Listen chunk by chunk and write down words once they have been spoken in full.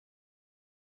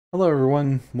Hello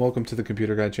everyone, welcome to the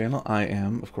Computer Guy channel. I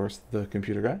am, of course, the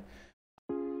Computer Guy.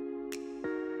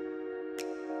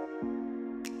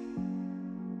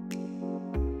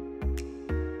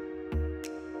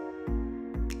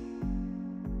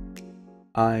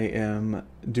 I am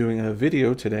doing a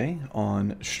video today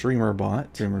on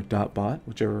streamerbot, streamer.bot,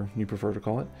 whichever you prefer to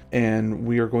call it, and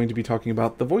we are going to be talking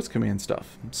about the voice command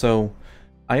stuff. So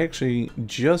I actually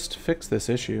just fixed this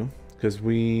issue because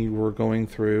we were going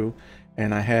through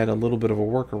and I had a little bit of a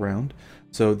workaround.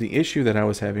 So the issue that I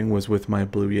was having was with my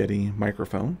Blue Yeti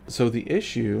microphone. So the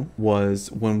issue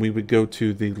was when we would go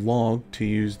to the log to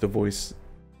use the voice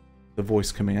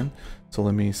command. So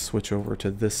let me switch over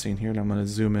to this scene here and I'm going to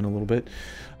zoom in a little bit.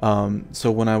 So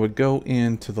when I would go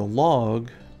into the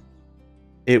log,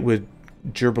 it would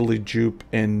gerbily jupe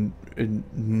and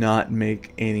not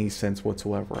make any sense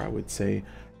whatsoever. I would say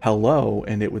hello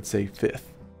and it would say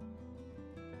fifth.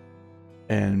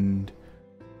 And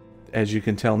as you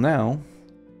can tell now,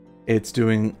 it's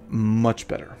doing much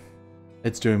better.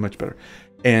 It's doing much better.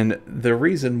 And the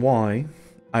reason why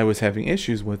I was having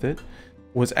issues with it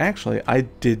was actually I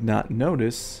did not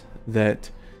notice that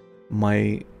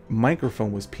my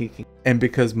microphone was peaking. And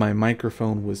because my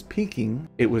microphone was peaking,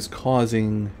 it was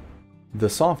causing the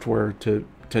software to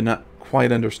not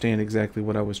quite understand exactly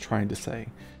what I was trying to say.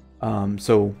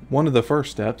 So one of the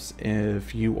first steps,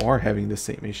 if you are having the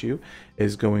same issue,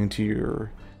 is going to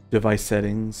your device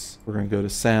settings. We're going to go to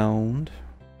sound.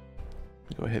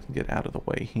 Go ahead and get out of the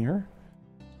way here.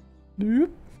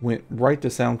 Went right to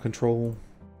sound control.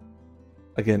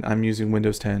 Again, I'm using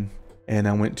Windows 10. And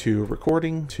I went to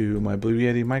recording, to my Blue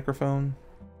Yeti microphone.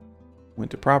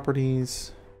 Went to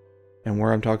properties. And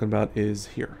where I'm talking about is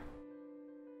here.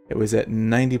 It was at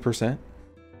 90%.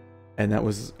 And that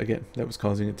was, again, that was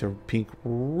causing it to peak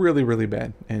really, really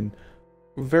bad. And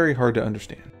very hard to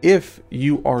understand. If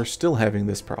you are still having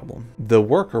this problem, the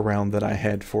workaround that I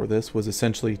had for this was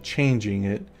essentially changing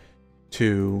it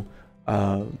to,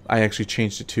 I actually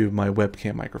changed it to my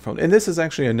webcam microphone. And this is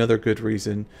actually another good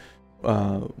reason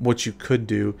what you could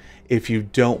do if you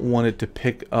don't want it to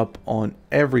pick up on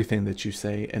everything that you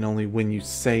say and only when you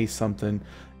say something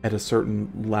at a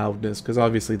certain loudness, because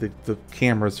obviously the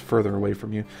camera's further away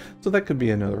from you. So that could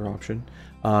be another option.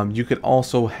 You could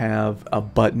also have a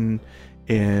button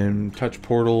in Touch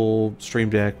Portal, Stream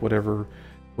Deck, whatever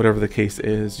the case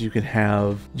is. You can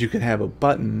have a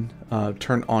button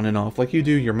turn on and off like you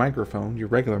do your microphone, your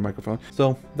regular microphone.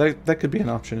 So that could be an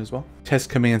option as well. Test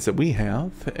commands that we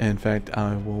have. In fact,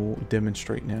 I will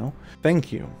demonstrate now.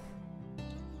 Thank you.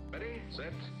 Ready,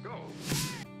 set, go.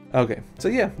 Okay, so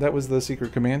yeah, that was the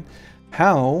secret command.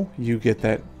 How you get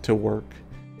that to work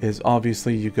is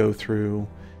obviously you go through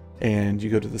and you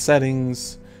go to the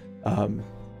settings.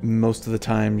 Most of the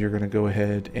time you're going to go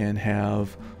ahead and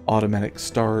have automatic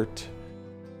start.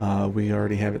 We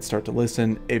already have it start to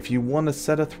listen. If you want to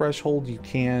set a threshold, you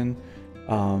can.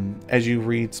 As you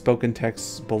read, spoken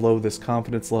text below this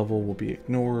confidence level will be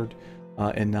ignored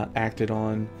and not acted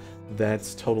on.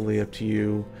 That's totally up to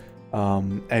you.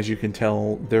 As you can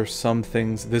tell, there's some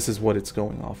things, this is what it's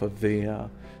going off of, the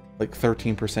like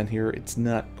 13% here. It's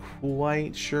not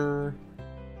quite sure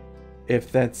if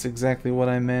that's exactly what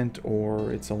I meant,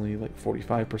 or it's only like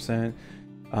 45%.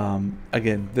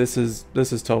 Again, this is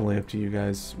totally up to you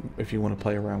guys. If you want to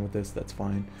play around with this, that's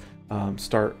fine.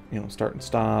 Start and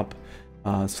stop,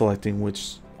 selecting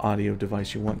which audio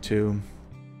device you want to,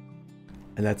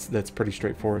 and that's pretty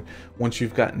straightforward. Once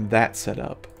you've gotten that set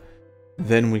up,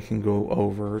 then we can go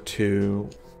over to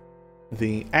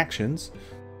the actions,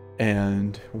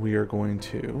 and we are going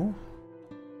to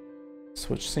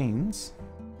switch scenes.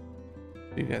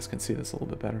 You guys can see this a little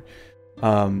bit better.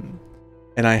 And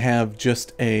I have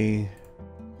just a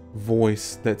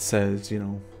voice that says, you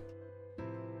know,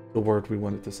 the word we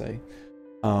want it to say.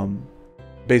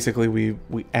 Basically, we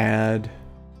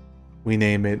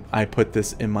name it. I put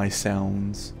this in my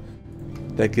sounds.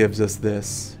 That gives us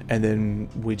this. And then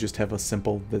we just have a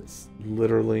simple that's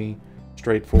literally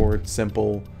straightforward,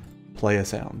 simple, play a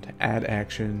sound. Add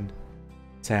action,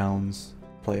 sounds,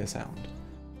 play a sound.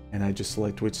 And I just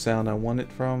select which sound I want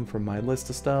it from my list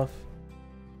of stuff.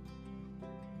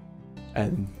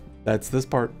 And that's this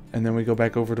part. And then we go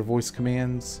back over to voice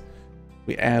commands.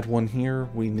 We add one here.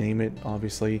 We name it,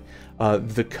 obviously.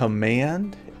 The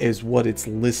command is what it's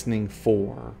listening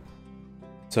for.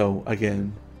 So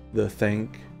again, the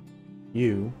thank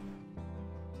you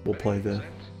will play the...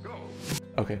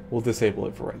 Okay, we'll disable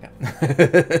it for right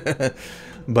now.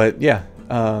 But yeah,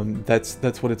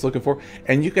 that's what it's looking for.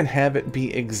 And you can have it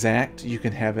be exact. You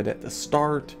can have it at the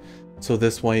start. So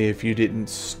this way, if you didn't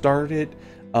start it,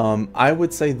 I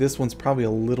would say this one's probably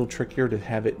a little trickier to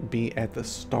have it be at the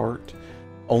start,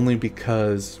 only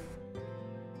because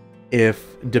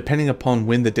depending upon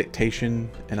when the dictation,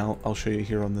 and I'll show you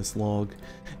here on this log,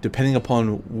 depending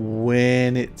upon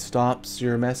when it stops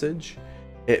your message,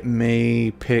 it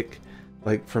may pick,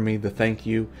 like for me, the thank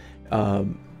you.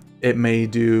 It may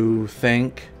do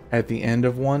thank at the end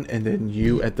of one and then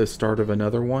you at the start of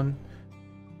another one.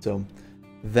 So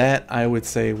that, I would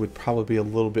say, would probably be a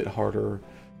little bit harder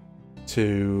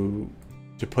to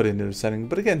put into a setting,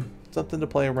 but again, something to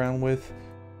play around with.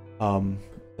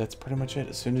 That's pretty much it.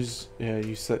 As soon as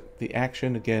you set the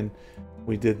action, again,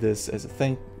 we did this as a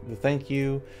thank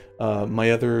you.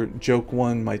 My other joke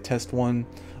one, my test one,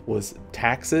 was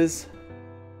taxes.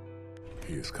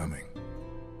 He is coming.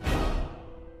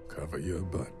 Cover your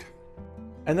butt.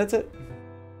 And that's it.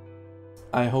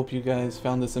 I hope you guys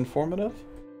found this informative.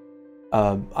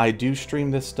 I do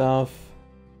stream this stuff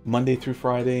Monday through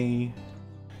Friday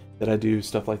that I do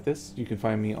stuff like this. You can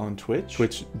find me on Twitch,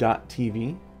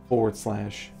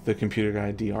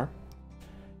 twitch.tv/TheComputerGuyDR.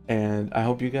 And I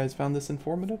hope you guys found this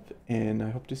informative, and I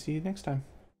hope to see you next time.